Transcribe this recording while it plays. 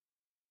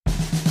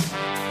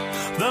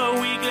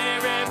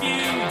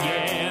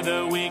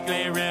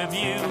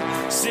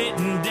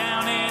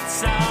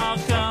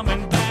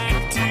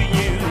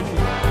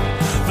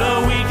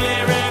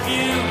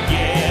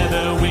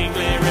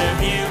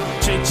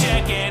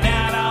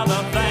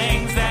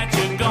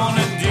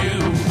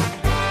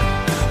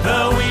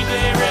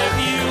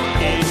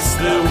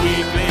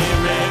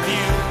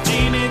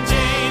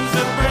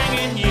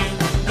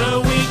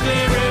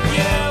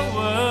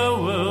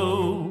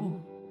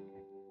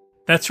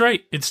That's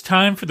right. It's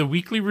time for the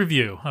Weekly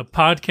Review, a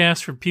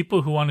podcast for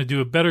people who want to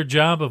do a better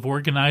job of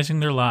organizing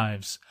their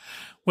lives.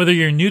 Whether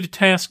you're new to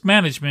task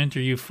management or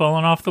you've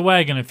fallen off the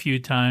wagon a few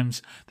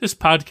times, this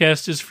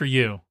podcast is for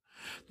you.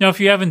 Now, if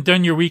you haven't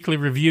done your weekly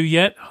review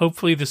yet,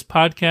 hopefully this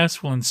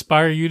podcast will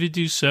inspire you to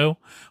do so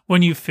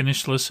when you've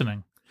finished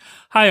listening.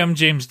 Hi, I'm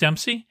James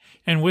Dempsey,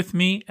 and with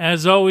me,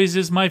 as always,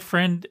 is my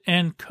friend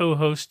and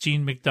co-host,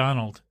 Gene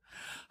McDonald.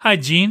 Hi,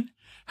 Gene.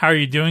 How are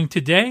you doing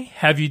today?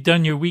 Have you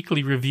done your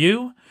weekly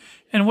review?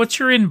 And what's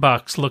your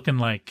inbox looking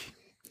like?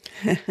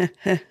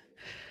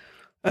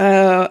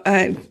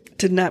 I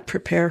did not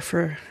prepare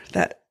for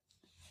that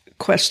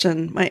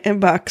question. My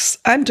inbox,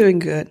 I'm doing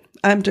good.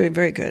 I'm doing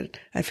very good.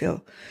 I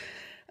feel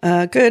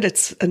good.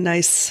 It's a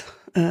nice,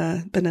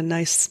 been a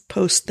nice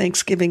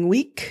post-Thanksgiving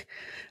week.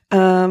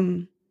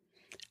 But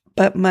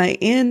my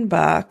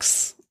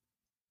inbox,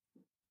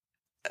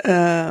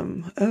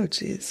 oh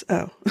geez.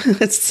 Oh,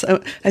 it's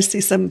so, I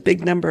see some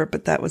big number,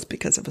 but that was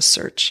because of a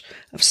search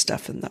of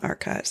stuff in the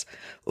archives.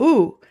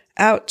 Ooh,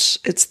 ouch.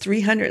 It's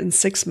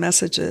 306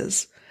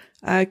 messages.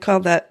 I call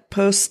that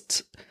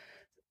post,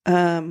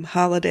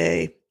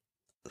 holiday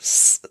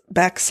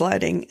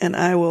backsliding, and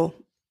I will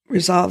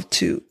resolve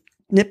to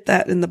nip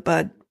that in the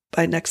bud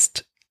by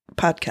next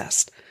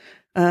podcast.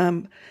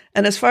 And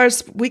as far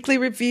as weekly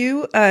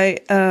review, I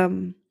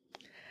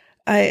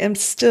am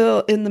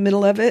still in the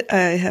middle of it.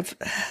 I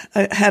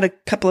had a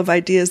couple of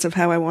ideas of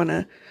how I want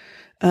to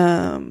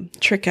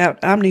trick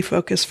out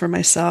OmniFocus for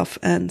myself.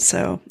 And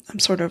so I'm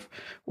sort of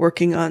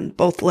working on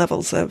both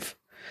levels of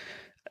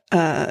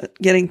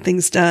getting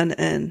things done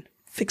and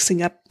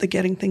fixing up the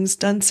getting things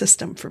done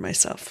system for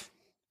myself.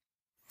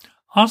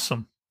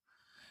 Awesome.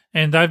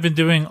 And I've been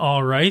doing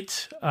all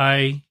right.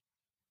 I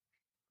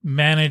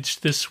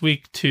managed this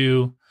week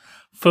to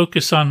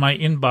focus on my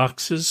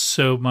inboxes.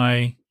 So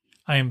I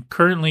am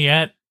currently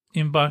at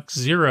inbox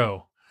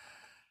 0.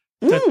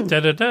 Da, da,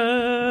 da,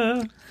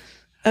 da.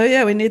 Oh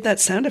yeah, we need that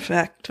sound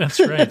effect. That's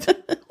right.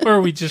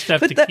 Or we just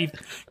have to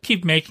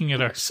keep making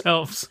it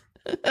ourselves.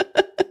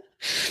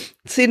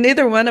 See,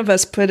 neither one of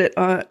us put it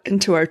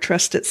into our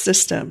trusted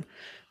system.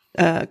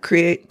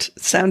 Create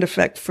sound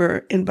effect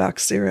for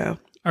inbox 0.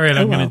 All right,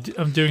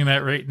 I'm doing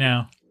that right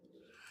now.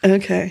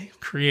 Okay.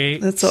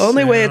 Create. That's the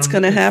only way it's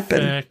going to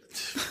happen. Effect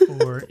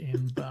for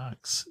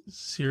inbox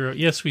 0.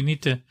 Yes, we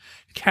need to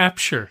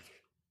capture.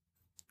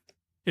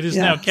 It is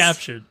now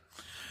captured.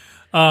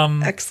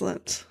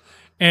 Excellent.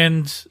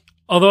 And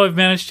although I've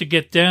managed to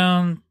get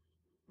down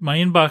my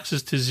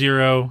inboxes to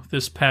 0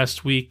 this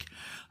past week,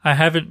 I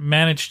haven't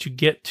managed to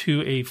get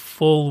to a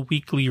full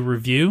weekly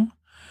review.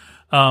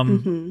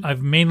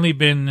 I've mainly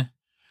been,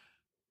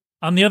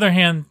 on the other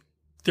hand,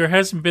 there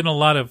hasn't been a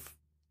lot of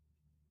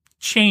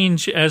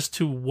change as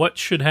to what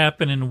should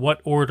happen in what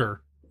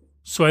order.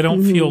 So I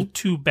don't feel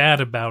too bad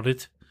about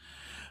it.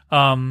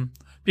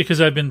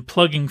 Because I've been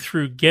plugging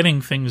through getting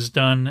things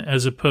done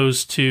as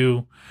opposed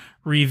to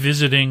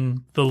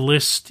revisiting the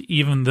list,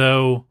 even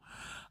though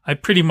I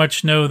pretty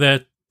much know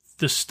that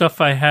the stuff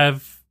I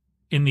have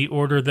in the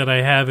order that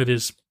I have it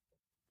is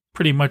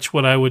pretty much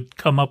what I would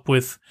come up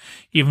with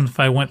even if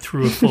I went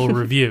through a full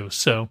review.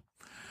 So,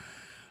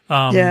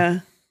 yeah.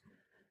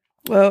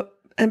 Well,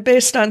 and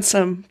based on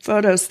some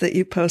photos that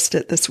you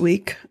posted this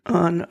week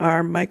on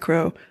our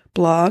micro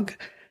blog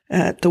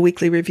at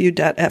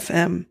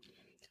theweeklyreview.fm,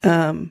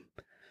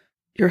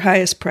 your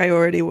highest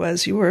priority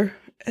was you were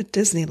at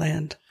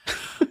Disneyland.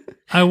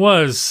 I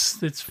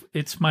was.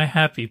 It's my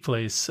happy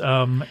place.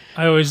 I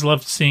always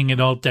loved seeing it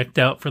all decked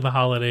out for the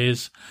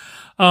holidays.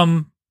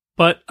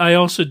 But I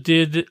also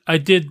did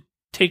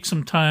take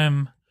some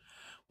time.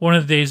 One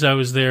of the days I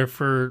was there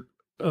for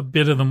a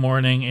bit of the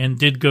morning and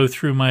did go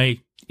through my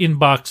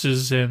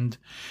inboxes and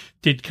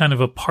did kind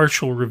of a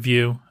partial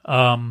review.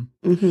 And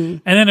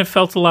then it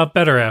felt a lot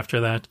better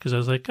after that because I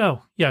was like,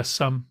 oh yes,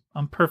 I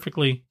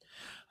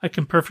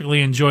can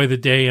perfectly enjoy the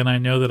day, and I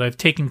know that I've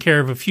taken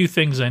care of a few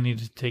things I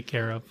needed to take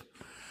care of.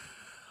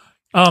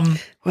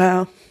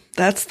 Well,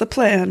 that's the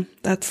plan.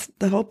 That's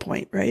the whole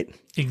point, right?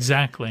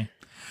 Exactly.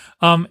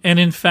 And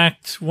in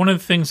fact, one of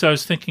the things I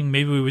was thinking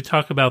maybe we would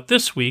talk about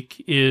this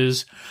week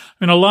is,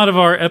 a lot of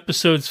our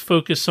episodes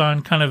focus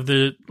on kind of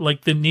the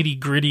nitty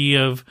gritty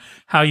of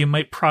how you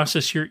might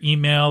process your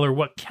email or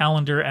what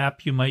calendar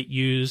app you might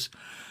use.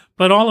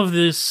 But all of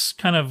this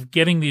kind of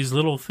getting these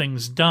little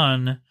things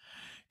done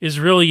is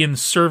really in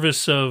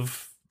service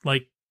of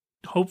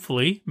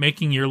hopefully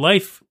making your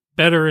life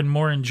better and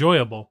more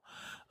enjoyable.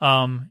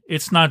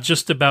 It's not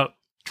just about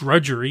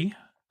drudgery,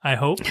 I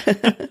hope.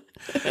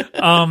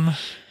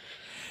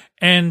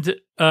 And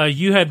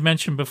you had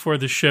mentioned before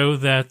the show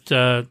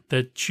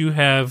that you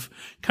have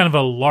kind of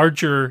a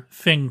larger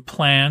thing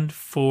planned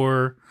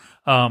for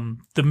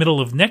the middle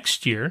of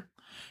next year,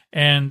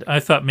 and I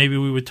thought maybe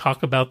we would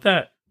talk about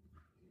that.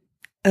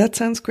 That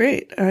sounds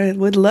great. I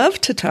would love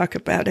to talk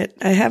about it.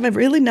 I haven't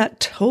really not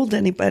told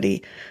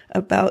anybody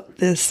about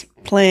this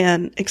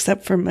plan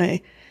except for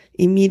my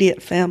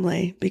immediate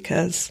family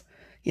because,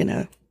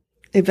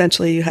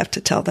 eventually you have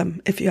to tell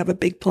them if you have a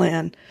big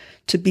plan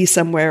to be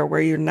somewhere where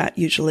you're not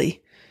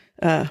usually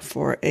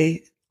for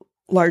a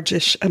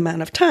largish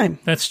amount of time.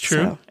 That's true.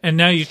 So and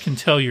now you can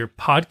tell your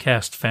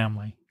podcast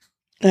family.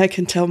 I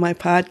can tell my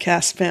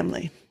podcast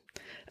family.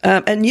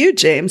 And you,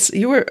 James,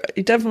 you were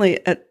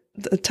definitely at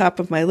the top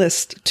of my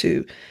list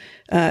to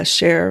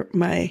share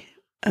my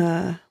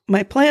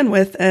plan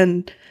with.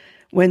 And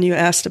when you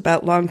asked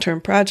about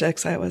long-term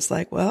projects, I was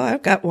like, well,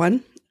 I've got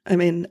one. I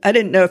mean, I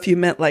didn't know if you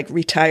meant like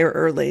retire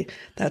early.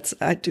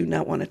 I do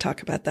not want to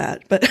talk about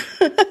that, but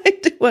I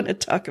do want to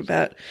talk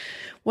about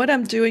what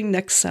I'm doing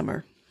next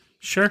summer.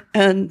 Sure.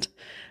 And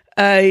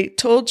I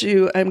told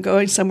you I'm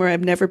going somewhere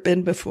I've never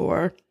been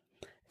before.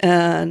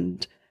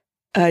 And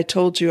I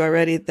told you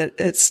already that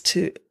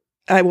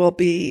I will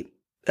be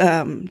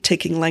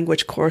taking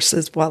language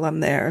courses while I'm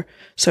there.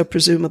 So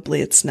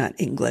presumably it's not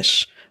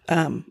English.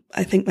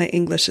 I think my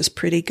English is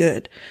pretty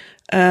good.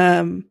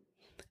 And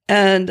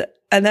then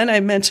I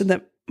mentioned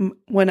that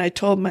when I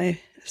told my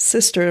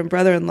sister and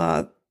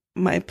brother-in-law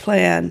my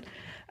plan,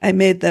 I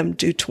made them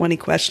do 20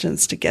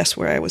 questions to guess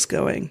where I was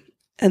going.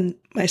 And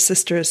my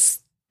sister is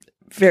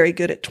very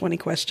good at 20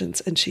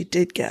 questions, and she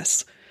did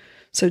guess.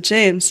 So,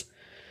 James,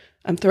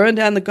 I'm throwing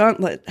down the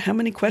gauntlet. How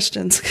many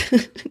questions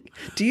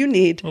do you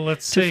need to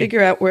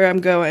figure out where I'm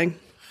going?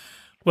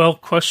 Well,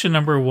 question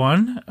number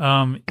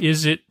 1,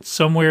 is it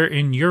somewhere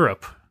in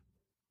Europe?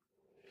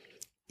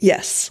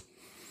 Yes.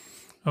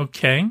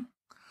 Okay.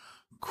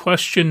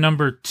 Question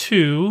number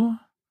 2,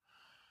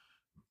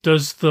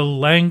 does the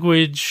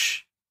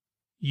language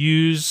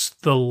use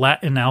the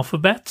Latin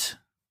alphabet?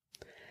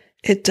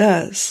 It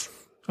does.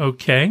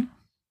 Okay.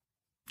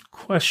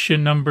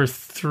 Question number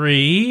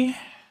 3,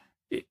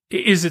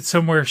 is it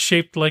somewhere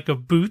shaped like a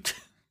boot?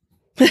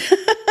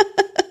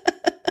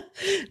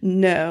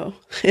 No,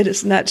 it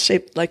is not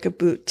shaped like a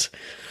boot.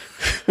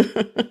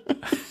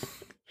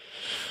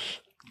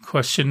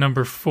 Question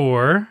number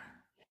 4,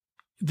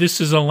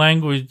 this is a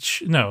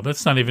language. No,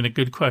 that's not even a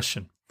good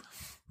question.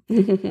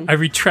 I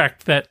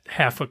retract that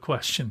half a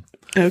question.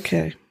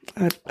 Okay.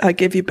 I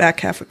give you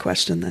back half a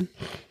question then.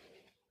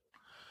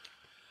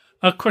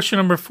 Question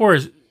number 4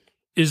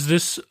 is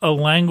this a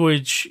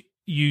language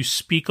you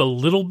speak a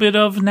little bit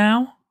of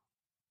now?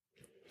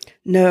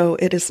 No,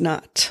 it is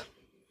not.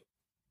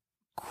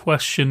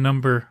 Question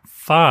number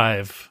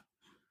 5,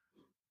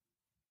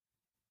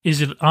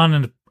 is it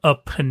on a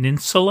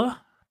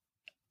peninsula?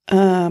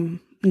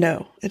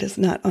 No, it is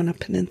not on a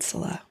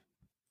peninsula.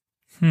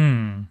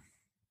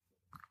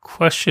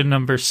 Question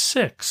number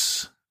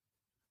 6,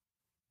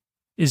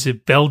 is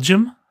it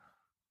Belgium?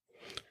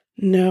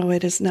 No,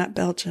 it is not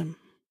Belgium.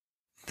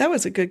 That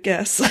was a good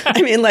guess.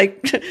 I mean,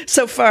 like,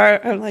 so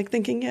far, I'm like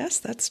thinking, yes,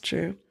 that's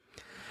true.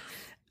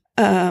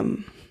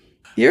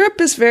 Europe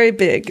is very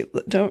big.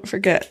 Don't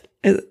forget,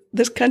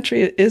 this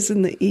country is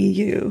in the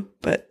EU,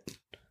 but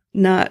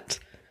not,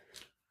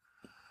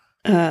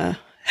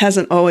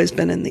 hasn't always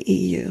been in the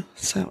EU,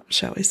 so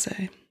shall we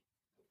say.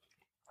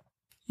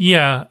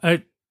 Yeah,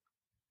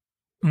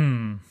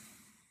 I'm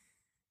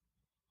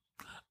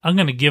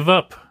going to give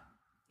up.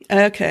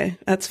 Okay,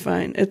 that's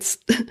fine.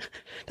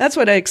 That's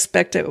what I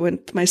expected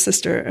with my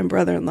sister and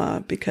brother-in-law,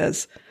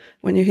 because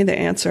when you hear the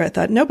answer, I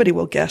thought nobody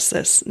will guess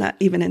this, not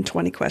even in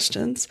 20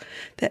 questions.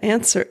 The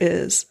answer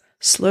is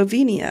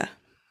Slovenia.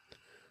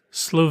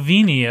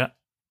 Slovenia.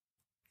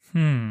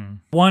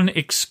 One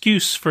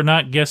excuse for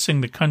not guessing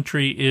the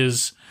country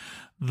is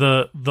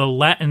the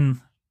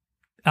Latin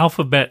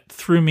alphabet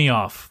threw me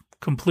off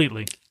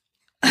completely.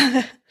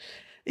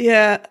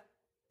 Yeah,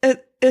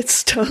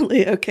 it's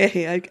totally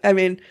okay. I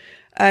mean,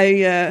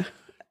 I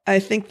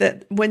think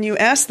that when you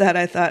asked that,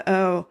 I thought,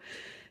 oh,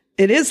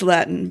 it is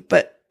Latin,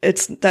 but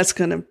that's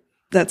gonna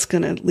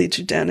lead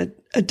you down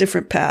a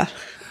different path,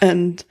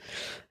 and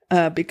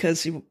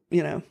because you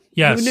know,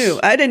 yes. Who knew?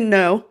 I didn't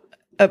know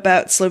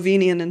about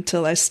Slovenian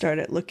until I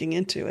started looking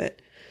into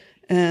it,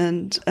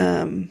 and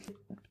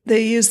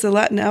they use the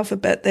Latin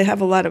alphabet. They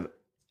have a lot of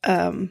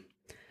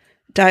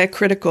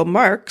diacritical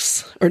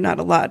marks, or not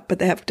a lot, but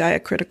they have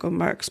diacritical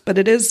marks. But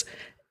it is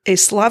a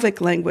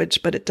Slavic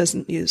language, but it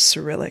doesn't use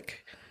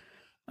Cyrillic.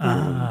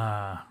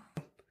 And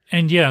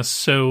yes,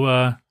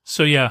 so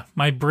yeah,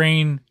 my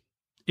brain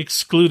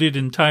excluded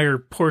entire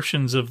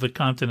portions of the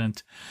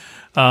continent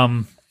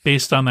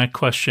based on that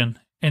question,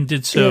 and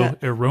did so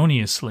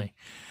erroneously.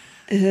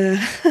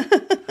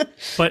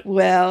 But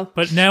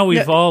now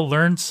we've all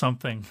learned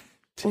something.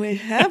 We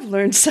have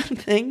learned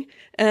something,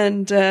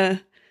 and I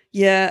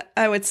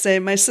would say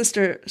my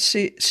sister,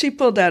 she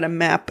pulled out a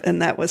map,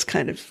 and that was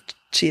kind of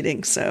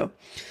cheating. So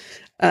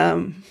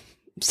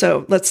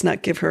let's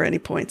not give her any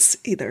points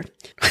either.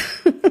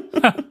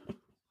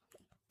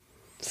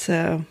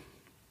 So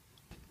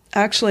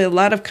actually, a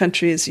lot of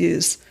countries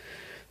use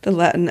the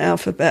Latin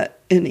alphabet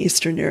in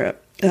Eastern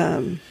Europe.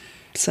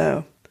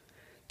 So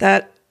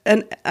that,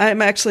 and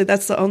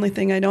that's the only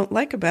thing I don't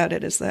like about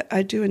it, is that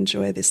I do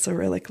enjoy the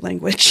Cyrillic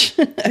language.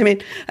 I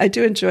mean, I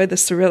do enjoy the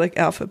Cyrillic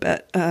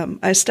alphabet.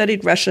 I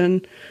studied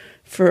Russian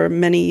for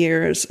many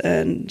years,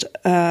 and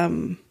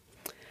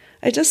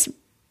I just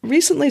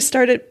recently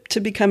started to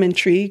become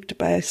intrigued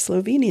by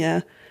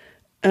Slovenia.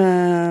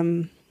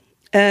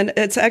 And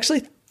it's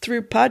actually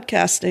through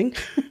podcasting.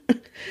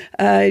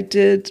 I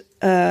did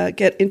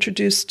get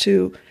introduced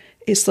to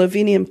a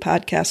Slovenian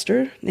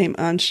podcaster named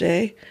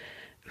Anže,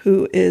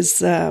 who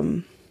is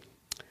Anže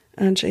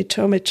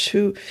Tomic,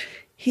 who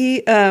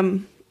he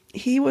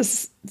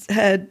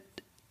had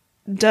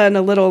done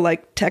a little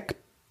like tech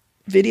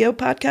video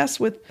podcast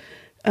with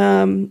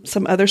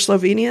some other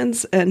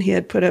Slovenians, and he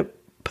had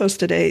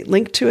posted a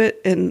link to it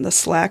in the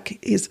Slack.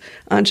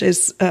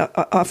 Anje's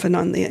often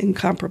on the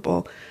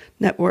Incomparable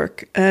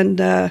network,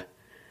 and I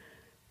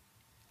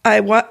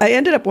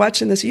ended up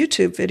watching this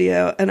YouTube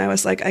video, and I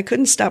was like, I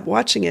couldn't stop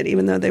watching it,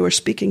 even though they were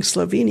speaking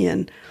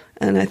Slovenian.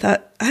 And I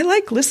thought, I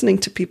like listening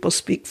to people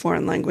speak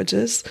foreign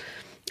languages.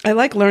 I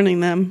like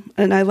learning them,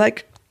 and I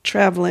like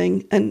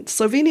traveling. And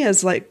Slovenia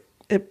is like,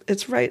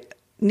 it's right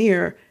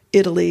near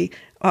Italy,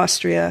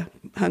 Austria,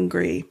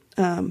 Hungary.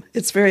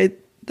 It's the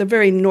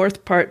very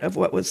north part of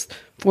what was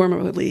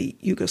formerly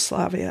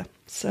Yugoslavia.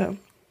 So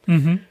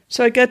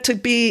I get to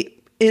be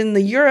in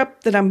the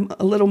Europe that I'm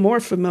a little more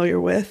familiar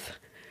with,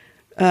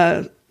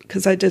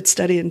 because I did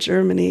study in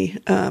Germany,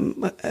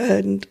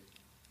 and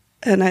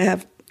I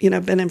have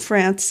been in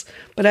France,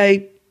 but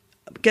I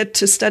get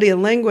to study a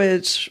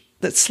language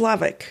that's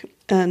Slavic,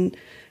 and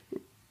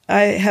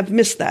I have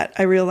missed that.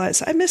 I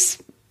realize I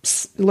miss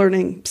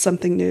learning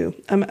something new.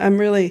 I'm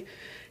really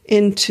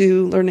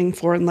into learning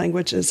foreign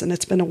languages, and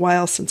it's been a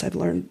while since I've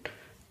learned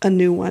a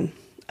new one.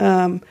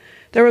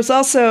 There was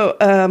also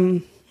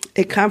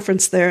a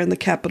conference there in the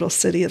capital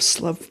city of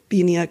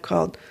Slovenia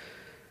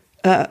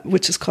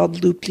which is called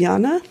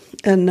Ljubljana,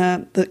 and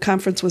the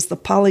conference was the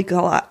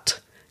Polyglot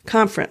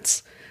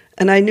Conference.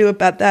 And I knew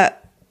about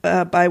that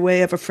by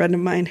way of a friend of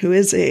mine who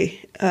is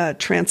a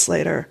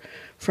translator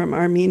from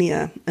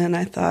Armenia, and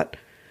I thought,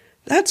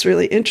 that's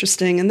really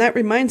interesting, and that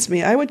reminds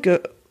me, I would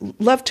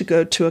love to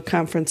go to a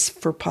conference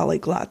for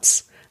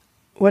polyglots.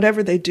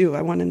 Whatever they do,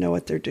 I want to know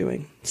what they're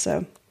doing.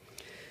 So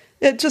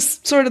it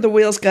just sort of the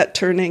wheels got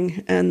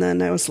turning, and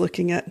then I was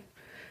looking at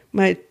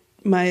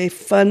my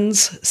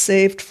funds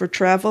saved for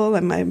travel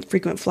and my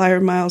frequent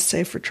flyer miles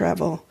saved for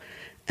travel,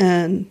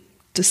 and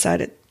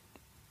decided,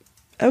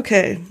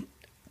 okay,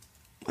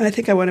 I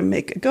think I want to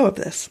make a go of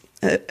this,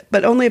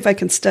 but only if I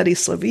can study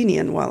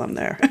Slovenian while I'm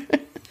there.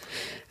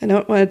 I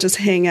don't want to just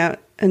hang out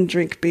and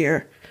drink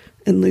beer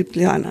in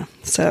Ljubljana.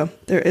 So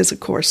there is a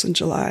course in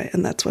July,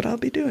 and that's what I'll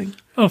be doing.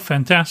 Oh,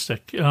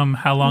 fantastic.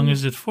 How long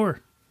is it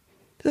for?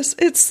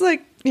 It's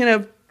like,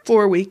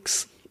 4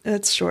 weeks.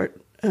 It's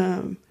short.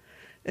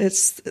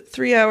 It's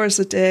 3 hours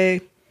a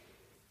day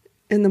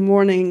in the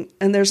morning,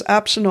 and there's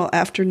optional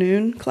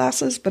afternoon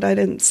classes, but I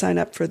didn't sign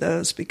up for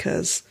those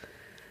because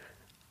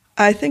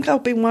I think I'll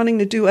be wanting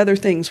to do other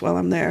things while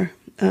I'm there.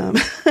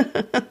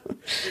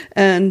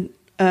 And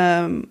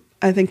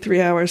I think 3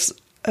 hours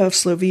of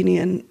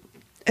Slovenian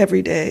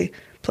every day,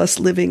 plus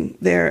living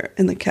there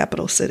in the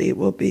capital city,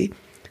 will be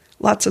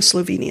lots of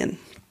Slovenian.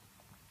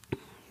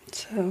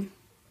 So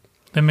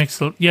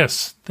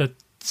that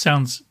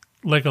sounds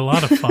like a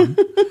lot of fun.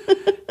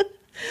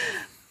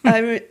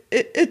 I mean,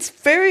 it's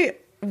very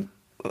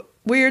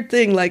weird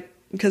thing, like,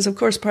 because of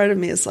course part of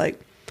me is like,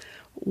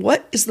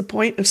 what is the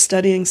point of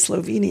studying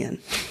Slovenian?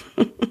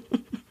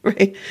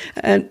 Right?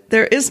 And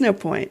there is no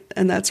point,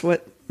 and that's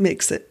what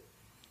makes it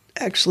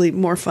actually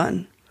more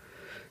fun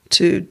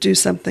to do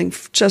something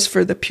just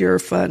for the pure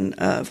fun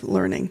of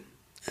learning.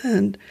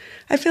 And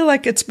I feel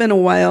like it's been a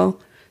while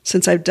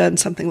since I've done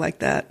something like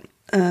that.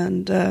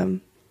 And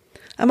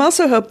I'm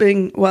also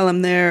hoping while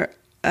I'm there,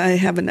 I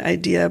have an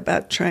idea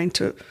about trying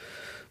to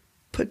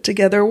put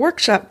together a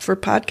workshop for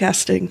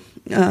podcasting,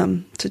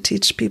 to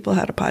teach people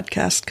how to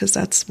podcast, because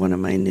that's one of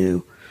my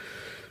new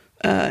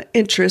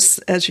interests.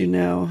 As you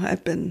know,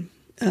 I've been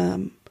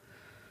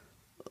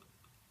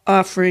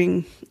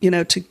offering,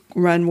 to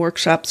run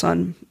workshops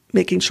on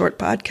making short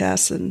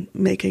podcasts and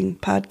making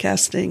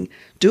podcasting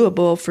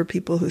doable for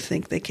people who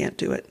think they can't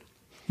do it.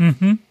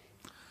 Mm-hmm.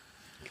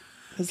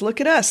 Because look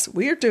at us.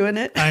 We're doing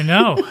it. I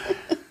know.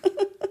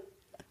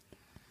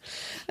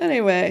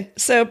 Anyway,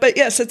 but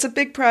yes, it's a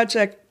big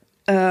project,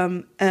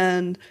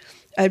 and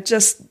I've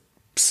just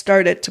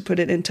started to put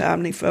it into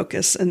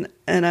OmniFocus,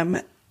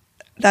 and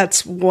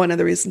that's one of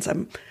the reasons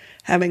I'm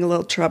having a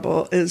little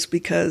trouble, is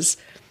because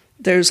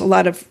there's a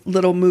lot of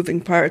little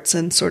moving parts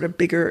and sort of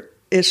bigger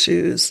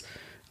issues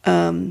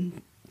to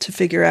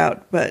figure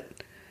out. But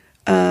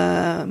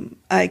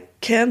I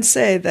can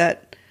say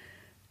that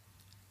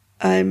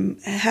I'm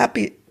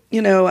happy.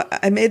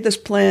 I made this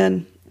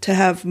plan to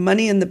have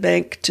money in the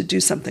bank to do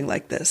something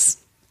like this.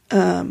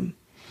 And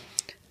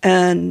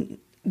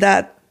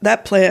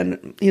that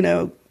plan,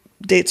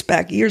 dates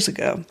back years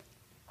ago.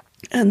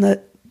 And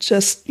that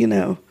just,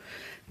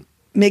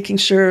 making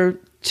sure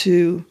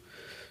to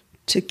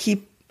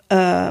keep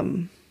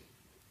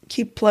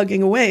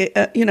plugging away.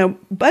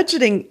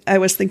 Budgeting, I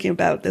was thinking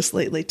about this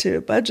lately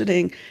too.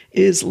 Budgeting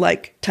is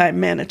like time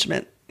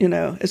management.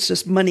 It's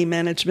just money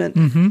management.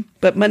 Mm-hmm.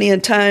 But money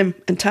and time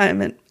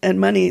and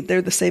money,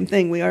 they're the same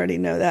thing. We already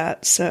know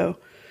that. So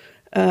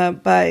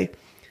by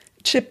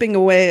chipping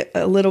away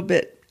a little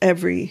bit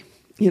every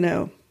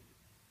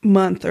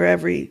month or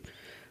every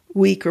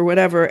week or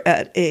whatever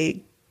at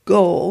a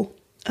goal,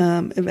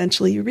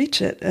 eventually you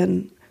reach it.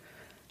 And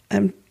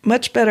I'm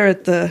much better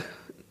at the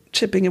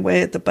chipping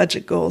away at the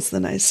budget goals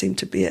than I seem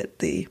to be at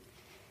the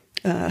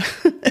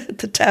at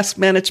the task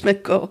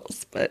management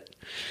goals. But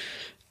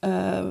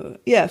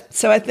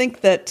so I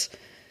think that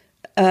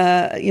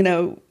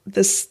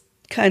this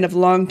kind of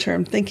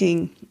long-term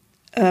thinking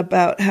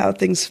about how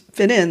things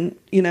fit in,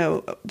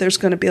 there's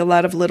going to be a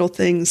lot of little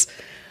things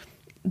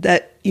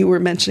that you were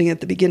mentioning at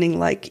the beginning,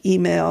 like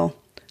email,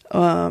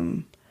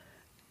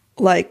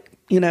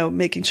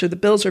 making sure the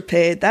bills are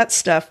paid. That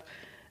stuff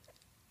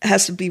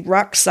has to be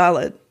rock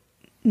solid,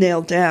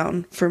 nailed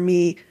down for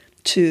me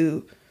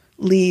to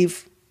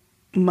leave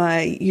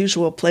my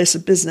usual place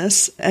of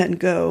business and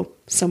go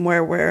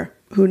somewhere where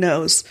who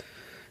knows,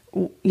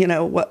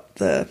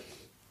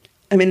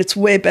 it's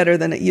way better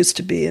than it used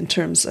to be in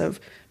terms of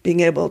being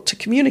able to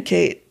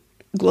communicate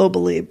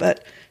globally,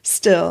 but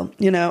still,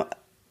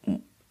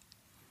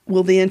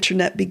 will the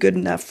internet be good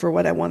enough for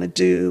what I want to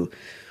do?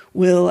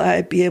 Will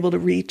I be able to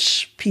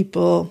reach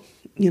people?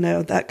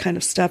 That kind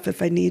of stuff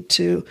if I need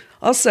to.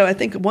 Also, I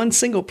think one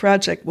single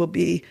project will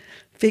be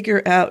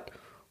figure out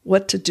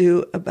what to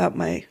do about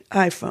my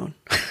iPhone.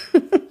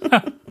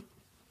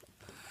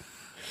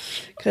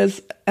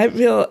 Because I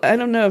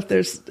don't know if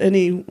there's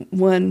any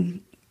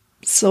one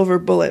silver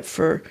bullet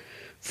for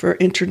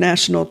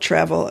international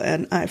travel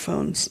and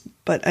iPhones,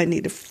 but I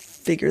need to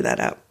figure that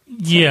out.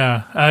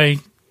 Yeah,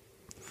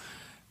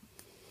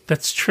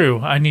 that's true.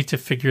 I need to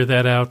figure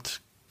that out.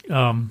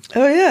 Oh,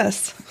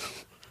 yes.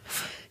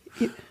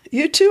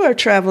 You too are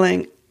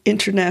traveling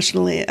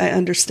internationally, I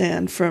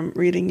understand, from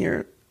reading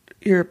your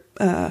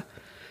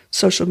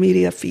social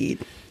media feed.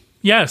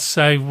 Yes,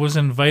 I was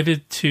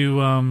invited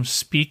to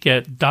speak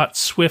at Dot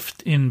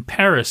Swift in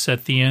Paris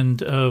at the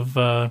end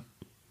of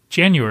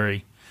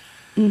January.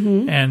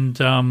 Mm-hmm. And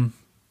and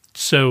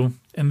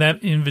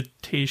that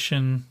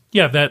invitation,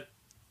 that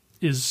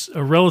is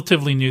a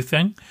relatively new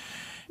thing.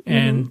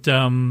 And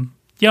I'm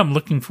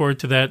looking forward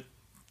to that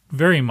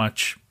very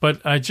much.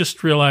 But I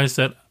just realized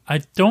that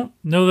I don't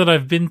know that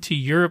I've been to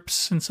Europe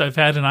since I've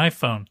had an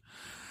iPhone.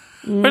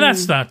 But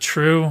that's not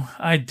true.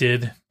 I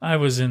did. You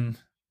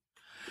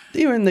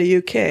were in the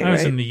UK, right? I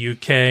was in the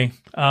UK.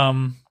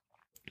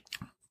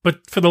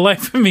 But for the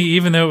life of me,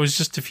 even though it was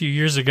just a few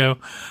years ago,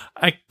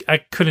 I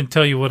couldn't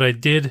tell you what I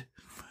did.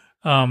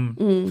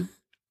 I'm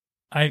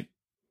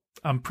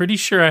pretty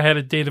sure I had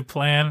a data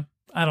plan.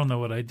 I don't know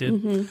what I did.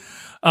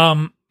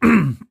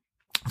 Mm-hmm.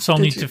 So I'll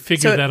need to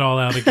figure that all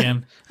out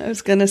again. I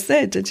was going to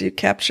say, did you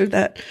capture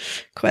that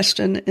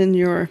question in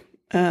your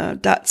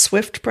Dot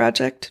Swift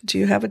project? Do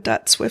you have a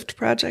Dot Swift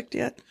project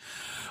yet?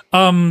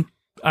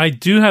 I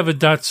do have a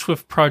Dot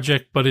Swift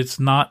project, but it's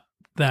not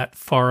that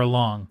far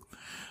along.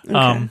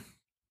 Okay.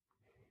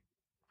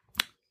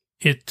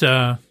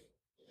 But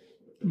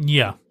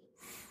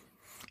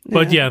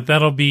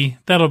that'll be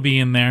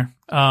in there,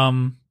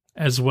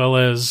 as well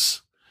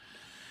as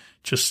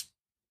just,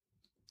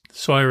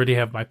 so I already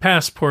have my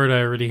passport.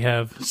 I already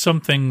have some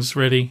things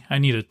ready. I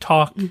need to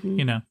talk,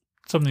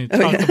 something to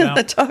talk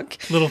about.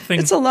 Little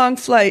things. It's a long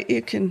flight.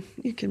 You can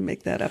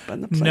make that up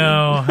on the plane.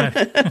 No,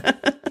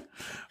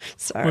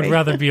 sorry. Would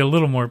rather be a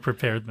little more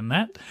prepared than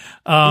that.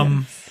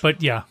 Yes.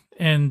 But yeah,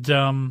 and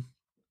I'm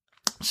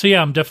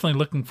definitely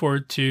looking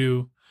forward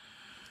to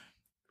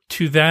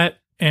that.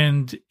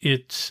 And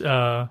it's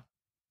not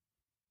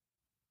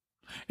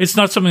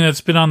something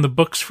that's been on the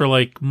books for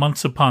like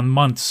months upon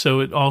months.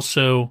 So it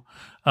also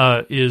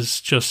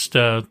is just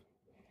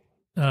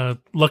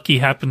lucky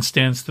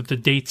happenstance that the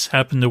dates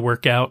happen to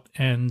work out.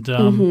 And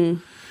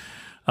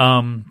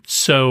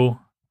so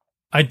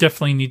I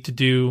definitely need to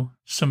do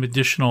some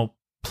additional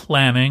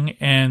planning.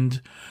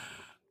 And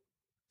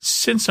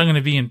since I'm going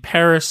to be in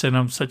Paris and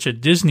I'm such a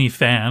Disney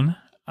fan,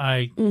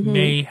 I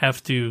may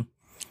have to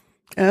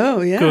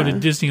go to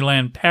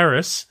Disneyland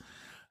Paris,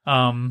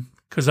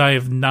 because I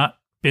have not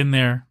been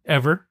there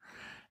ever,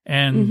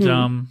 and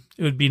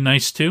it would be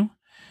nice to,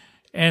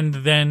 and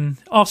then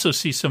also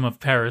see some of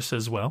Paris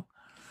as well.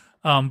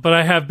 But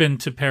I have been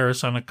to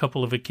Paris on a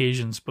couple of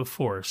occasions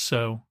before,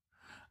 so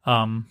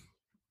that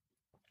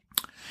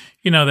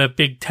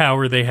big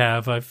tower they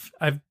have,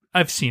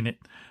 I've seen it.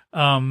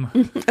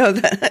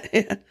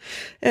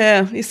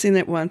 You've seen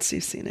it once.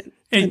 You've seen it.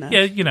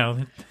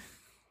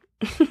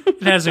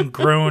 It hasn't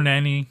grown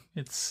any.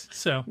 I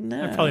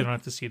probably don't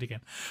have to see it again.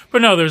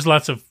 But no, there's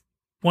lots of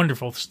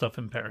wonderful stuff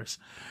in Paris.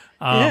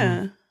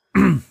 And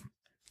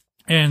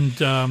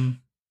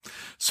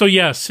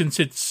since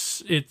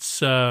it's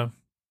kind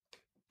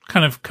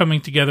of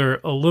coming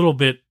together a little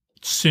bit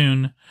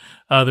soon,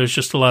 there's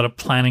just a lot of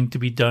planning to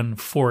be done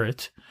for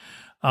it.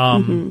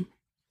 And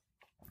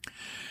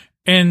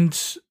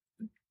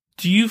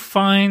do you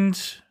find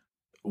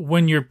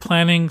when you're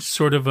planning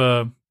sort of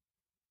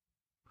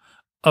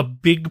a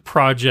big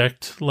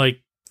project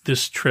like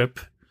this trip,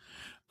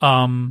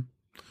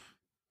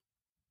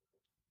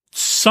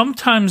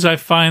 sometimes I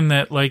find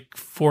that like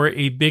for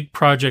a big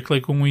project,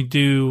 like when we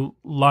do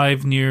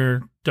live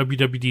near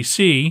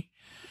WWDC,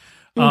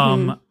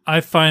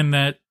 I find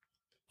that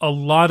a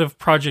lot of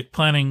project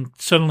planning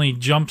suddenly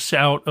jumps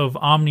out of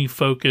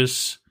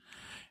OmniFocus,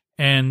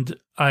 and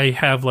I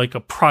have like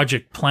a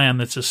project plan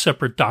that's a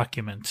separate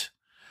document.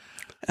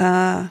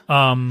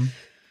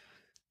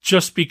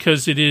 Just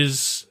because it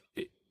is,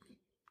 I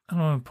don't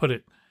know how to put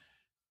it.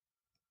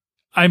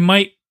 I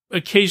might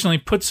occasionally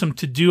put some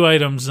to-do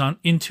items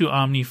into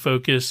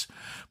OmniFocus,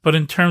 but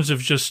in terms of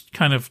just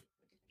kind of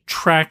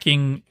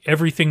tracking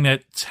everything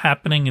that's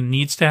happening and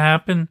needs to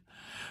happen,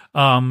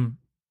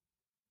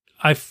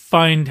 I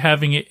find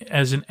having it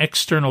as an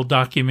external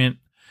document,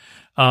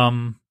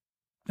 and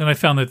I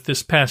found that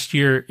this past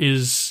year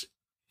is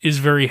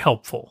very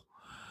helpful,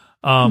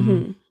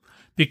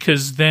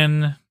 because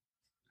then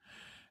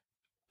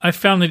I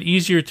found it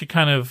easier to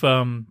kind of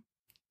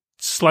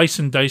slice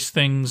and dice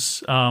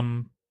things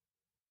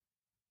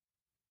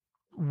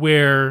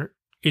where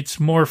it's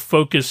more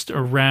focused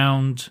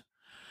around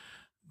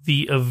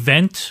the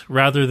event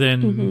rather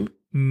than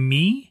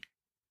me.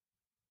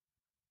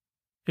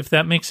 If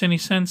that makes any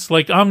sense.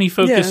 Like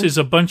OmniFocus is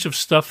a bunch of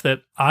stuff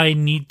that I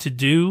need to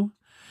do.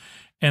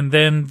 And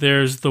then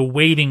there's the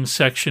waiting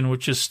section,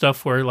 which is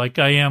stuff where like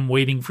I am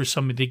waiting for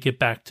somebody to get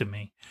back to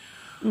me.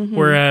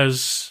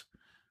 Whereas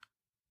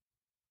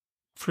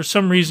for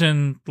some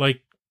reason,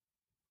 like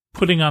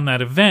putting on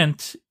that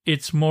event,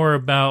 it's more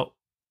about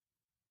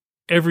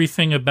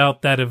everything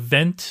about that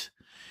event,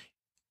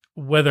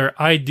 whether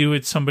I do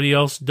it, somebody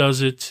else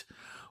does it,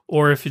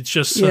 or if it's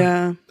just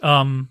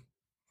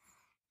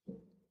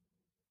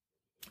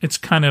it's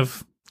kind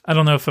of, I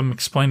don't know if I'm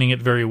explaining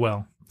it very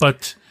well,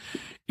 but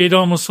it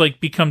almost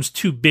like becomes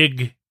too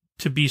big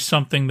to be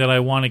something that I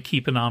want to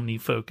keep in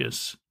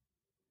OmniFocus.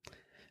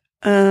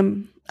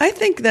 I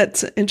think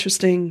that's an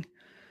interesting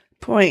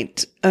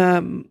point.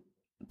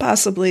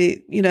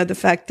 Possibly, the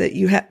fact that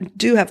you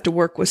do have to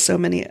work with so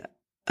many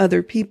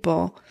other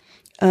people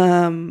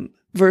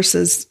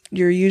versus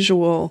your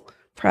usual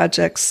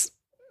projects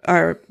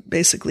are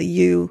basically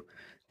you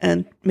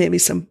and maybe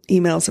some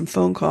emails and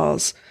phone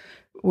calls,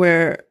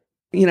 where,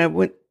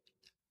 when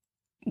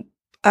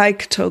I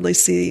could totally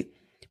see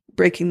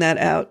breaking that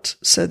out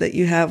so that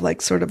you have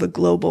like sort of a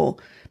global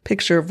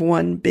picture of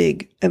one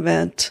big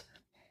event,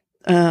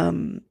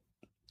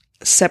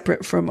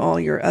 separate from all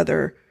of your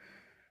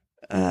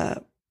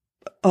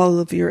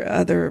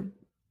other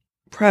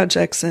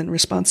projects and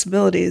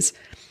responsibilities.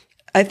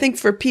 I think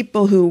for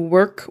people who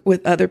work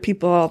with other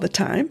people all the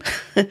time,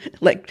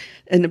 like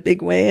in a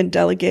big way, and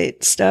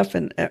delegate stuff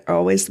and are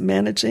always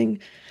managing,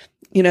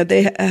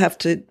 they have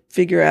to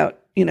figure out,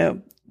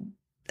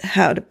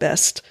 how to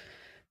best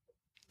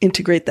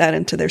integrate that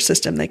into their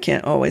system. They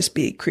can't always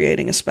be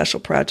creating a special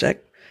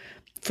project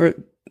for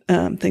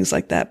things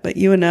like that. But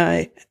you and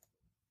I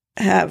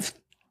have,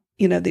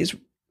 these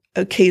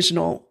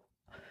occasional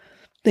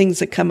things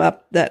that come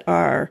up that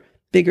are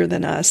bigger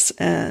than us,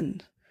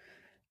 and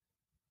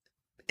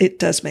it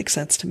does make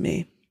sense to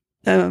me.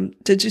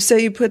 Did you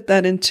say you put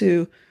that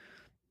into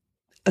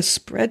a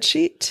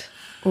spreadsheet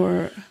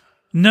or?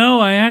 No,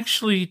 I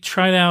actually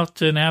tried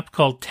out an app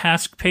called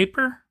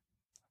TaskPaper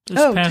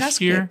this past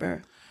year.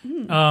 TaskPaper.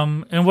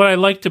 And what I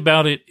liked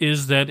about it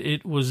is that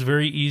it was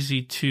very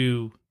easy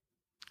to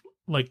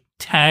like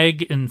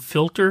tag and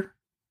filter.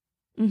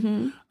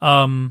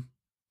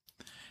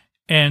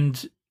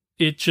 And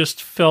it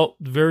just felt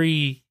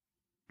very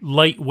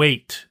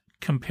lightweight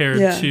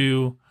compared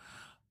to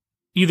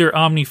either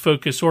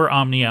OmniFocus or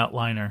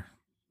OmniOutliner.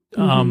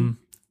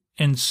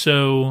 And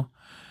so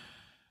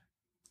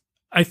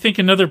I think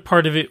another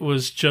part of it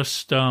was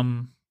just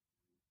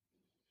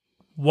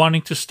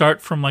wanting to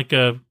start from like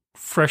a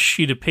fresh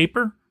sheet of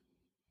paper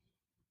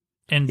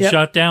and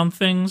jot down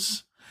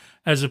things,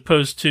 as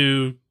opposed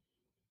to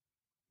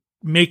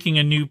making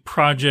a new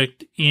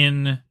project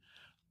in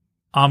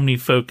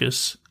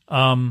OmniFocus.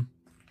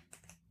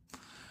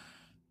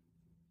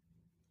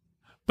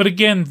 But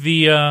again,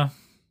 the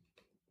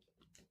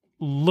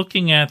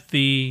looking at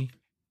the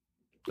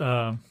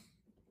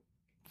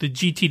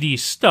GTD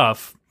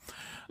stuff,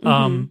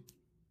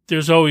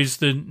 there's always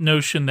the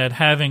notion that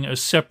having a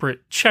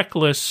separate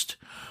checklist,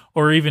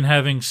 or even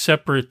having a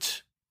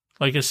separate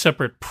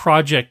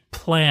project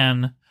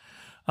plan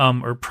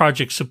or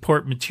project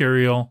support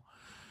material,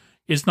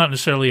 is not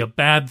necessarily a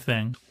bad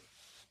thing.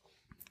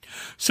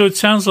 So it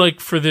sounds like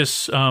for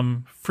this,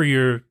 for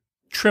your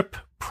trip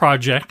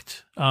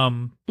project,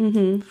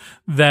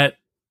 that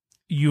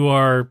you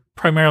are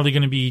primarily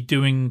going to be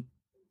doing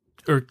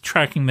or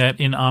tracking that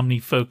in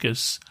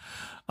OmniFocus.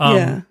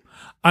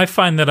 I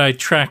find that I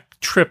track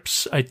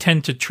trips. I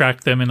tend to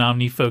track them in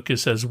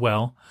OmniFocus as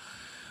well.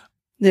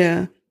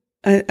 Yeah,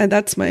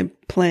 that's my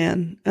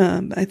plan.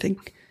 I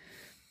think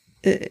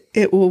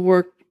it will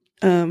work.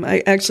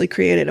 I actually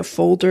created a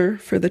folder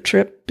for the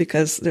trip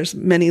because there's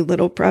many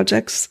little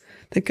projects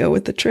that go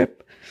with the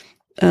trip.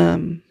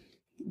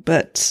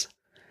 But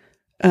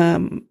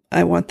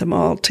I want them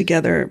all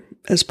together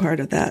as part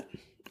of that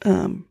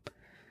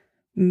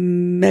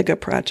mega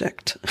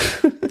project.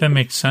 That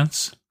makes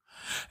sense.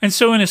 And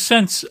so in a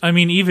sense, I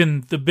mean,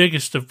 even the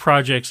biggest of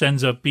projects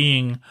ends up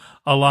being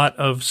a lot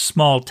of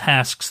small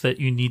tasks that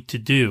you need to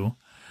do.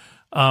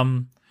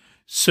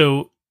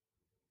 So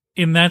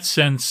in that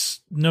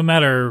sense, no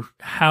matter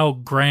how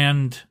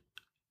grand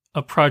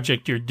a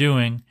project you're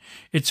doing,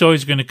 it's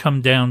always going to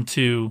come down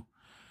to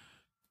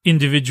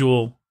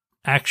individual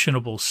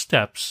actionable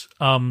steps.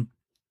 Do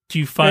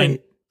you find,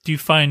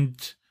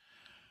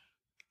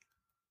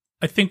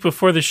 I think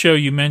before the show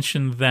you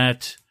mentioned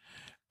that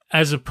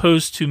as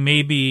opposed to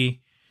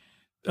maybe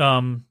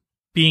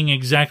being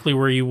exactly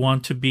where you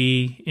want to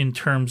be in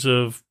terms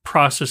of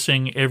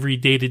processing every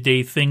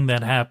day-to-day thing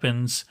that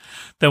happens,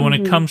 that when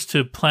it comes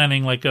to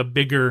planning like a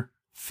bigger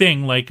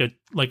thing, like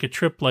a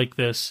trip like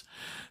this,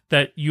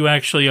 that you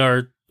actually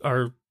are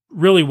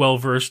really well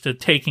versed at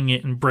taking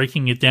it and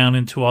breaking it down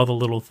into all the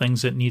little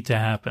things that need to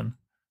happen.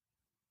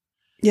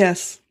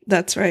 Yes,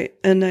 that's right.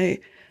 And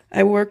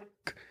I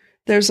work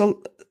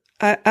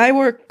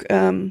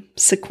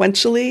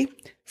sequentially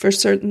for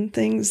certain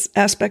things,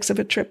 aspects of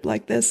a trip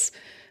like this.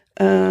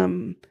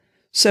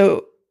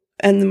 So,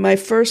 and my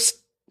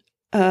first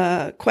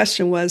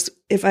question was,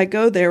 if I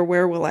go there,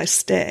 where will I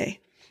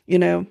stay? You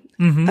know,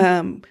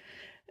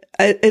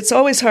 it's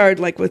always hard,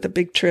 like with a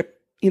big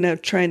trip, you know,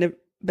 trying to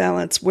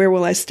balance where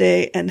will I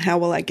stay and how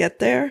will I get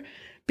there,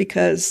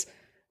 because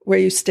where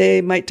you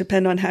stay might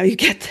depend on how you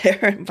get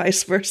there and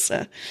vice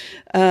versa.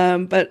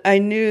 But I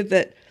knew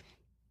that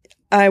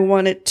I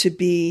wanted to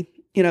be,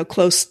 you know,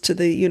 close to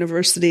the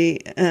university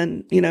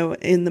and, you know,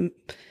 in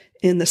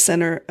the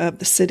center of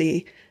the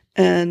city.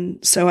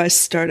 And so I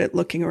started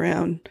looking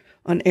around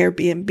on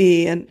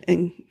Airbnb, and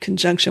in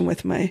conjunction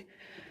with my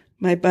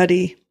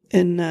buddy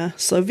in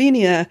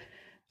Slovenia,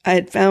 I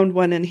had found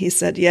one, and he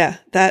said, yeah,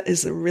 that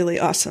is a really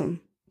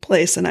awesome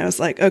place. And I was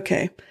like,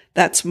 okay,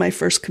 that's my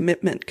first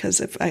commitment,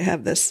 because if I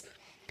have this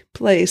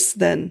place,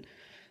 then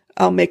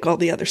I'll make all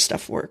the other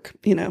stuff work,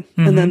 you know.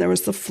 And then there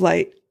was the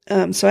flight.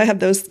 So I have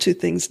those two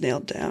things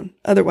nailed down.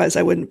 Otherwise,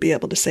 I wouldn't be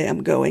able to say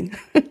I'm going.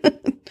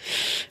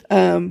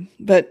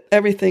 But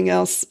everything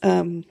else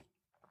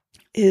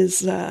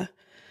is,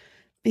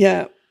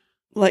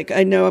 like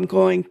I know I'm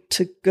going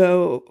to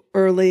go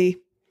early,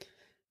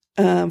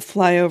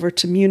 fly over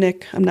to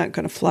Munich. I'm not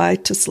going to fly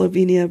to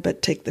Slovenia,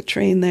 but take the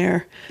train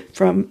there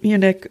from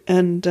Munich.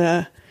 And,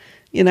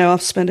 you know, I'll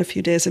spend a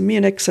few days in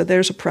Munich. So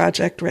there's a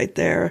project right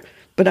there.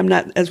 But I'm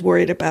not as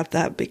worried about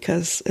that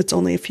because it's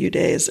only a few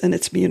days and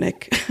it's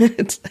Munich.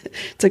 It's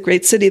a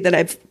great city that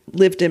I've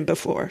lived in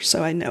before,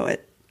 so I know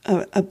it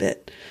a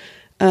bit.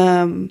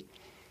 I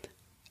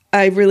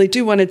really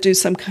do want to do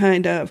some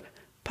kind of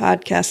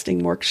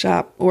podcasting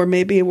workshop, or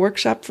maybe a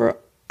workshop for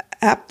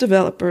app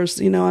developers,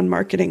 you know, on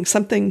marketing,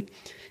 something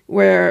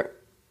where,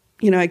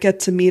 you know, I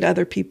get to meet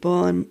other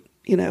people and,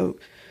 you know,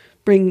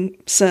 bring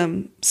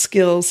some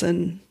skills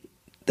and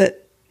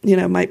that, you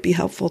know, might be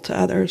helpful to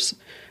others.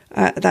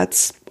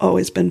 That's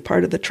always been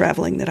part of the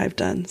traveling that I've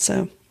done.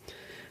 So,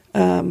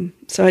 so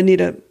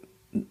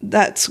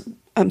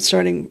I'm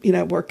starting, you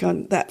know, work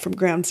on that from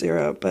ground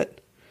zero.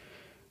 But,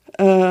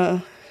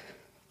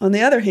 on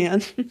the other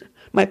hand,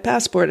 my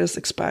passport has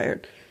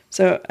expired.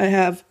 So I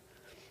have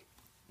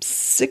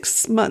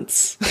 6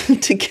 months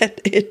to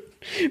get it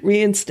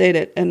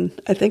reinstated.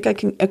 And I think I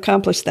can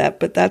accomplish that,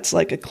 but that's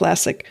like a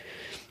classic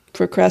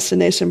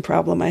procrastination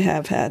problem I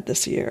have had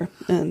this year.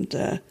 And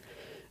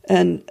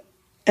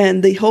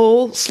the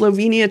whole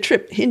Slovenia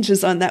trip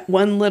hinges on that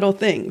one little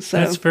thing. So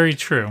that's very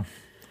true.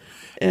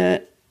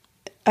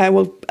 I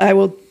will.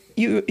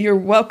 You're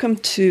welcome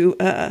to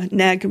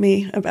nag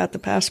me about the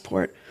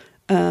passport.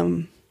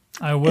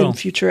 I will in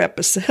future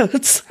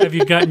episodes. Have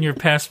you gotten your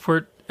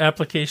passport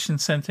application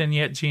sent in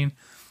yet, Jean?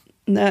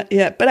 Not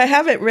yet, but I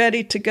have it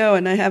ready to go,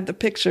 and I have the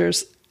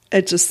pictures.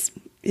 It just,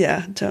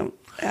 don't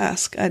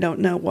ask. I don't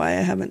know why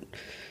I haven't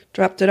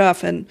dropped it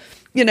off. And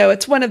you know,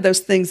 it's one of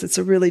those things. It's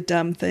a really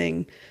dumb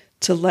thing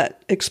to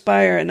let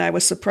expire, and I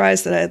was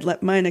surprised that I had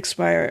let mine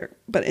expire.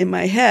 But in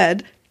my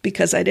head,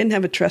 because I didn't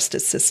have a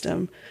trusted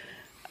system,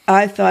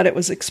 I thought it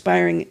was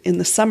expiring in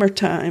the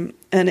summertime,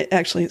 and it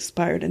actually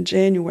expired in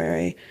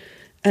January.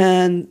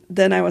 And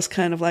then I was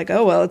kind of like,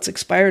 oh, well, it's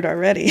expired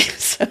already,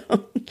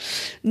 so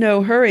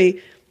no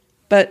hurry.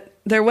 But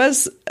there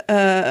was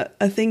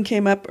a thing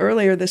came up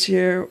earlier this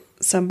year.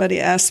 Somebody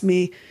asked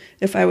me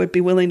if I would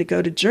be willing to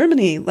go to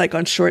Germany, like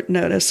on short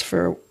notice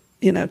for,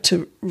 you know,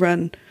 to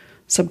run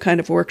some kind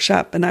of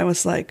workshop. And I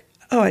was like,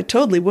 oh, I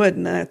totally would.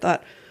 And then I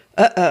thought,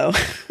 uh-oh,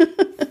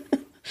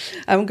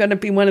 I'm going to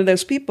be one of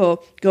those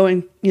people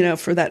going, you know,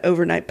 for that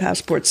overnight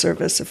passport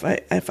service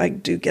if I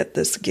do get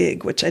this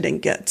gig, which I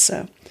didn't get.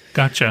 So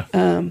gotcha.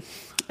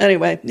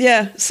 Anyway,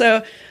 yeah.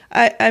 So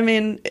I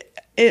mean,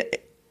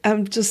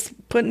 I'm just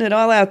putting it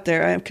all out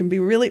there. I can be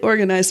really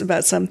organized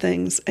about some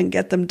things and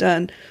get them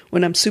done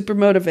when I'm super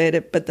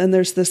motivated. But then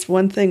there's this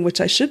one thing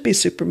which I should be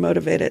super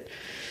motivated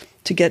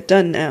to get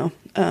done now.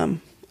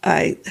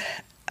 I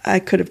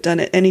could have done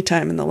it any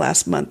time in the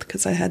last month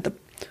because I had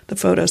the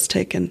photos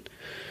taken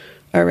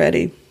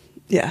already.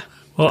 Yeah.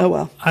 Well, oh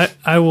well.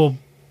 I will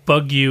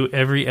bug you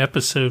every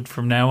episode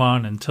from now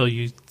on until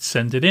you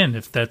send it in,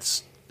 if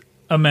that's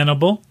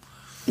amenable.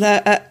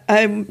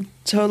 I'm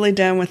totally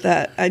down with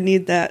that. I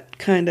need that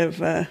kind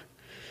of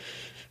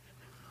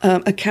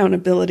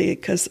accountability,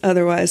 because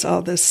otherwise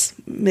all this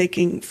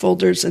making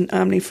folders in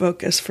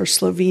OmniFocus for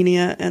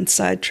Slovenia and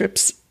side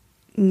trips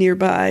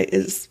nearby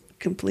is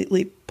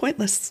completely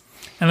pointless.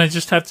 And I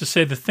just have to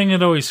say, the thing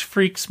that always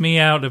freaks me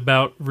out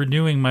about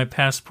renewing my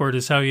passport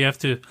is how you have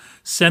to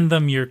send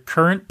them your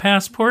current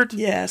passport.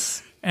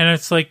 Yes. And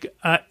it's like,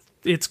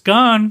 it's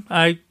gone.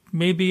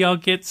 Maybe I'll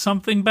get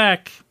something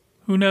back.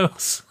 Who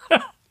knows?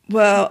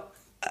 Well,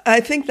 I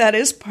think that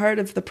is part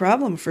of the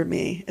problem for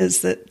me,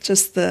 is that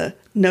just the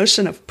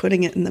notion of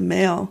putting it in the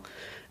mail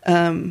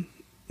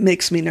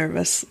makes me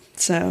nervous.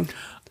 So,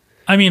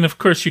 I mean, of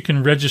course, you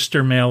can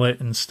register mail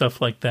it and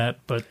stuff like that,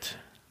 but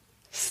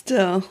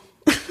still.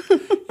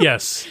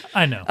 Yes,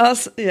 I know.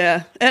 Also,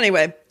 yeah.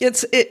 Anyway,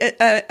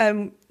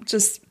 I'm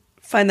just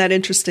find that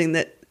interesting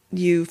that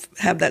you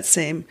have that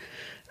same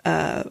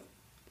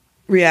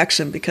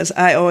reaction, because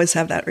I always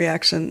have that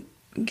reaction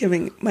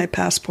giving my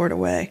passport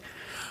away.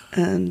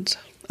 And,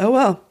 oh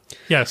well.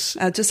 Yes.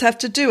 I just have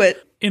to do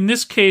it. In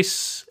this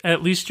case,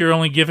 at least you're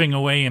only giving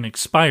away an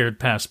expired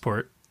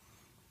passport.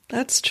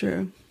 That's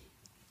true.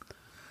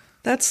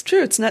 That's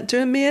true. It's not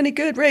doing me any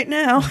good right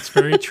now. That's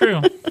very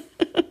true.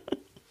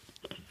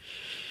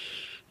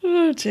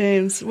 Oh,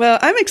 James. Well,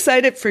 I'm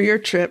excited for your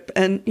trip.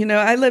 And,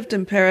 I lived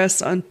in Paris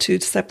on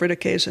 2 separate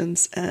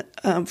occasions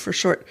for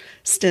short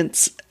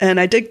stints. And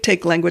I did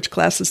take language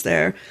classes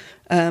there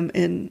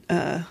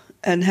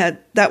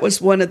that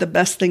was one of the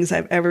best things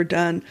I've ever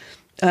done.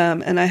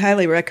 And I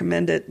highly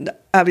recommend it.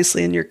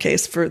 Obviously, in your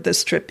case, for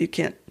this trip, you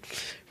can't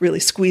really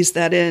squeeze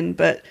that in.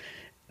 But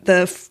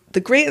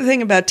the great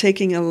thing about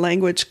taking a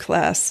language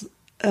class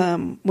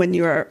when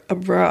you are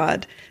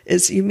abroad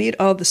is you meet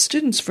all the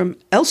students from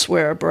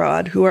elsewhere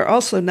abroad who are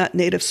also not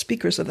native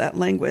speakers of that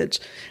language.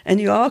 And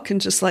you all can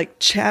just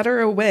chatter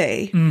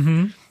away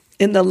in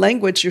the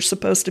language you're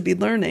supposed to be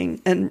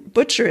learning and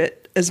butcher it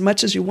as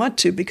much as you want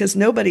to, because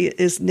nobody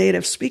is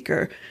native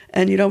speaker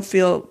and you don't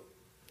feel,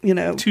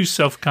 too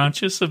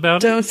self-conscious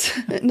about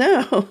it.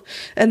 No.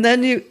 And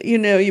then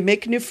you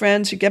make new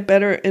friends, you get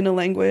better in a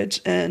language.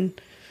 And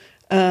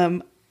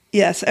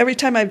yes, every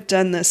time I've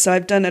done this, so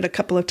I've done it a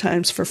couple of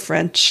times for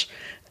French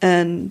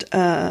and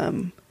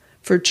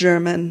for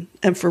German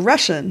and for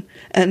Russian.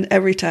 And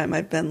every time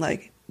I've been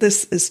like,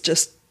 this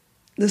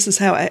is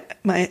how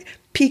my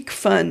peak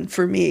fun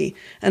for me.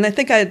 And I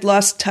think I had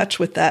lost touch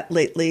with that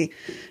lately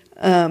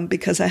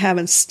because I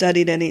haven't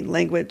studied any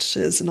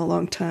languages in a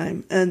long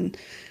time. And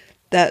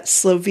that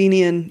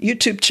Slovenian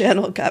YouTube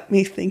channel got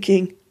me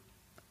thinking,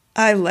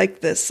 I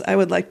like this. I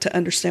would like to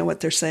understand what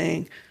they're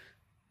saying.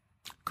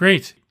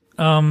 Great.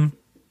 And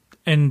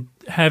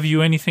have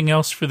you anything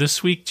else for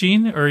this week,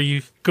 Jean? Or are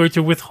you going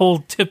to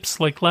withhold tips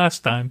like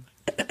last time?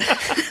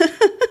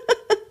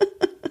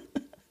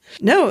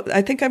 No,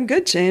 I think I'm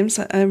good, James.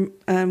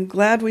 I'm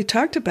glad we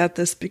talked about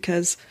this,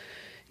 because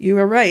you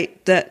are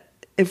right that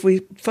if we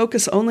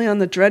focus only on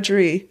the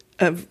drudgery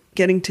of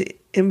getting to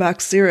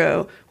Inbox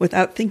Zero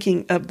without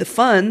thinking of the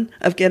fun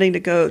of getting to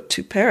go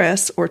to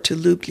Paris or to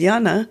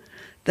Ljubljana,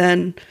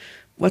 then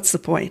what's the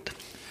point?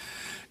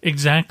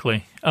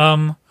 Exactly.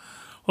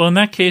 Well, in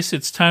that case,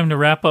 it's time to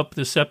wrap up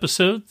this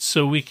episode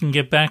so we can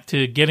get back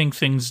to getting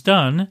things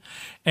done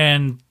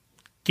and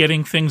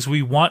getting things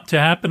we want to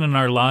happen in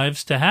our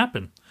lives to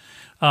happen.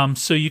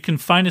 So you can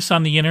find us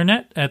on the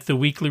internet at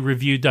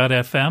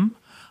theweeklyreview.fm.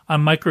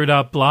 On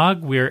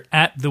micro.blog, we're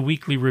at The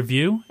Weekly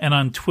Review, and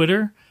on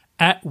Twitter,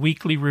 at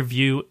Weekly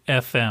Review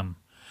FM.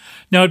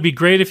 Now, it'd be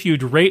great if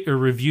you'd rate or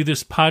review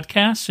this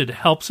podcast. It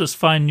helps us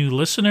find new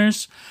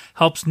listeners,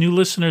 helps new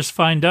listeners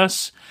find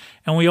us,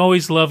 and we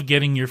always love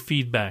getting your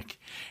feedback.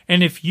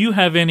 And if you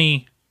have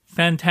any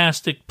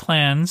fantastic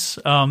plans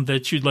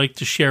that you'd like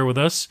to share with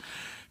us,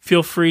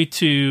 feel free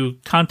to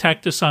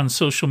contact us on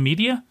social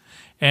media,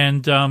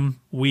 and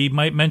we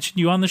might mention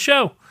you on the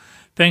show.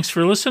 Thanks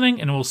for listening,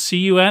 and we'll see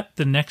you at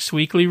the next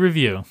Weekly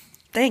Review.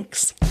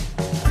 Thanks.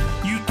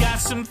 You got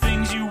something